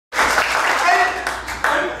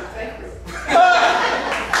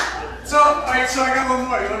so I got one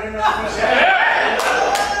more. You want to know fish?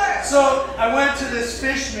 Yeah. So I went to this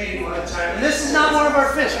fish meeting one time, and this is not one of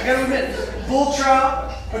our fish. I got to admit, bull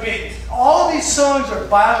trout. Okay, all of these songs are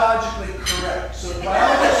biologically correct. So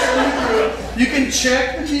biologists in the group, you can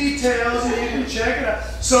check the details and you can check it out.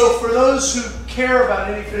 So for those who care about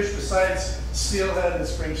any fish besides steelhead and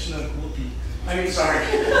spring chinook, I mean, sorry,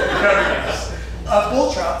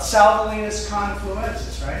 bull trout, Salvelinus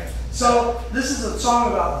confluensis, right? So this is a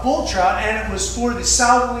song about bull trout, and it was for the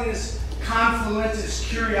Salvelinus confluensis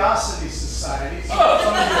Curiosity Society. So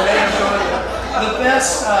the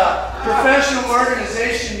best professional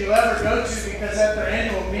organization you'll ever go to, because at their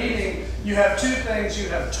annual meeting, you have two things. You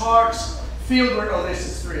have talks, field work, oh, this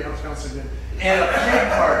is 3, I don't count so good, and a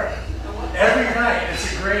pig party. Every night. It's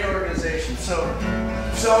a great organization. So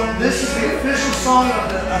this is the official song of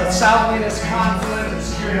the Salvelinus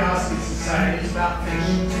confluensis Curiosity Society. It's about fish.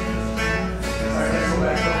 All right, let's go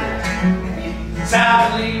back over here.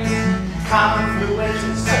 Salvelinus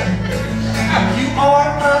confluensis, you are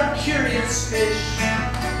a curious fish.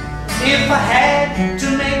 If I had to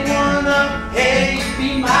make one up, hey, you'd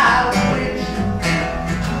be my wish.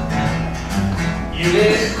 You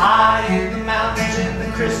live high in the mountains in the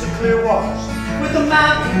crystal clear waters, with the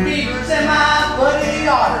mountain beavers and my buddy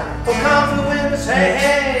otter. For confluentis, hey,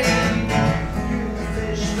 hey, you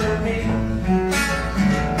fish for me.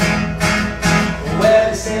 Well,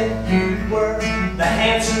 they said you were the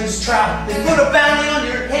handsomest trout. They put a bounty on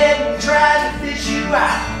your head and tried to fish you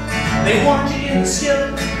out. They warned you in the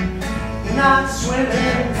skillet, you're not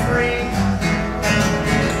swimming free.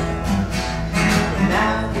 And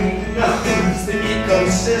now we know the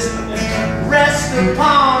ecosystem rests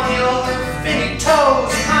upon your finny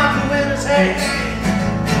toes. Confluentis, hey,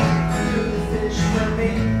 you fish for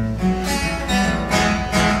me.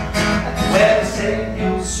 Well, say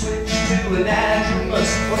you'll switch to an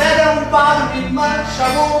andromous. Well, that don't bother me much. I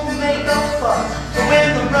won't make no fuss. But when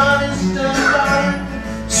the run is done, darling,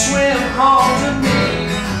 swim home to me.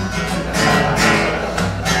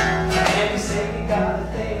 And you say you got a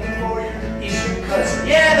thing for your Eastern cousin.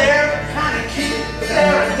 Yeah, they're kind of cute, but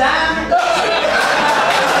they're a diamond.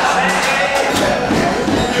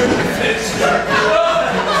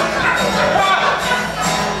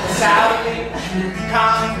 Salvelinus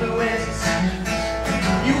confluensis,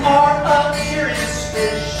 you are a curious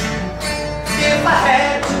fish. If I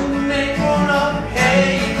had to make one up,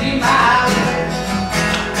 hey, you'd be my wish.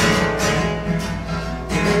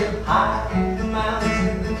 You live high in the mountains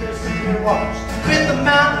in the crystal clear waters, with the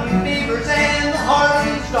mountain beavers and the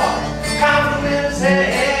Harley's daughters. Confluentis, hey,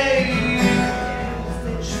 hey, you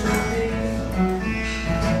fish for me.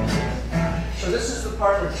 So this is the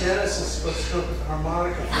part where Dennis is supposed to go with the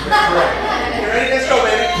harmonica. You ready? Let's go,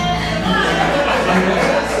 baby.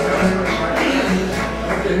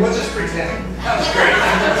 Okay, we'll just pretend. That was great.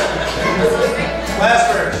 Last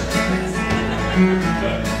verse.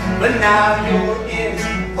 But now you're in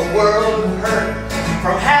a world of hurt,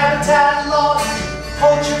 from habitat loss,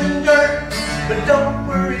 poaching and dirt. But don't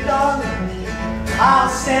worry, darling, I'll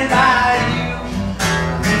stand by you.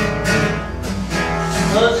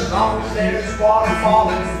 'Cause as long as there's water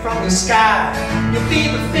falling from the sky, you'll be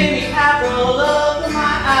the finny apple of my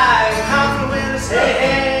eye. Confluentis, hey,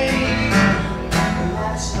 hey,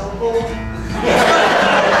 that's no bull.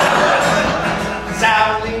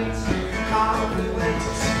 Salvelinus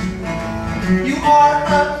confluentis, you are a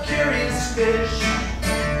curious fish.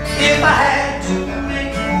 If I had to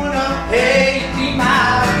make one up, hey, you'd be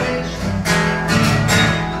my wish.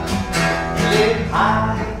 You live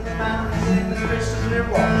high in the mountains in the crystal clear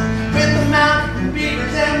waters, with the mountain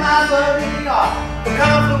beavers and my buddy otter. For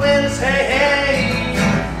confluentis, hey, hey, you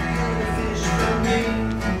fish for me.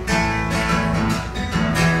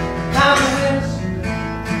 Confluentis, you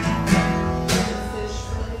fish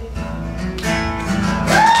for me.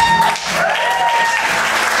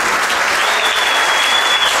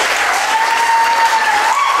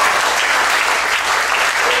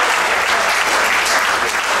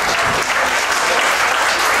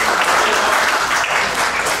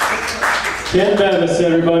 Ken Bevis,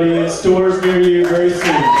 everybody, in stores near you very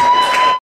soon.